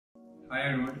Hi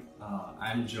everyone,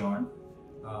 I'm John.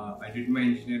 I did my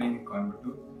engineering in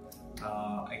Coimbatore.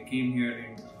 I came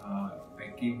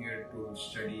here to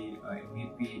study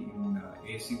MVP in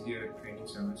ACDR training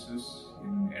services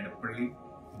in Edapalli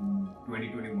in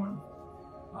 2021.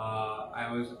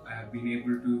 I have been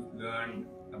able to learn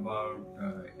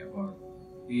about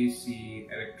AC,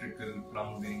 electrical,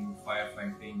 plumbing,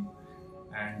 firefighting,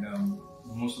 and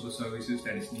most of the services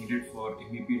that is needed for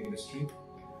MVP industry.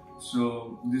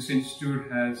 So this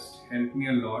institute has helped me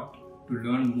a lot to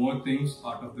learn more things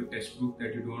out of the textbook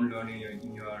that you don't learn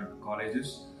in your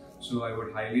colleges. So I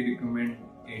would highly recommend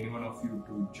any one of you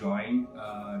to join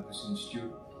this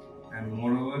institute. And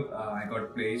moreover, I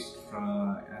got placed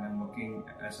and I'm working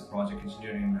as a project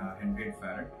engineer in Henry and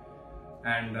Farad.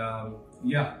 And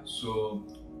so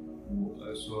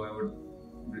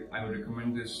I would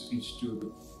recommend this institute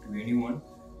to anyone.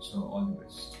 So all the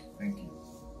best. Thank you.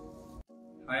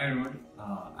 Hi everyone,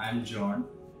 I'm John.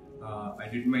 I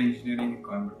did my engineering in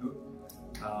Coimbatore.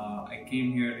 I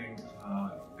came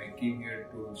here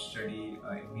to study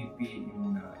MVP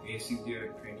in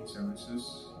ACDR training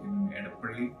services in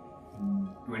Edapalli in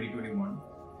 2021.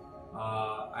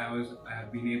 I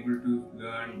have been able to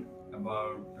learn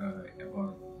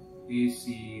about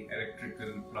AC,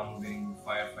 electrical, plumbing,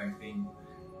 firefighting,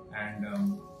 and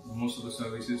most of the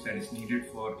services that is needed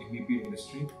for MVP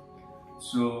industry.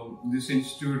 So this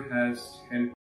institute has helped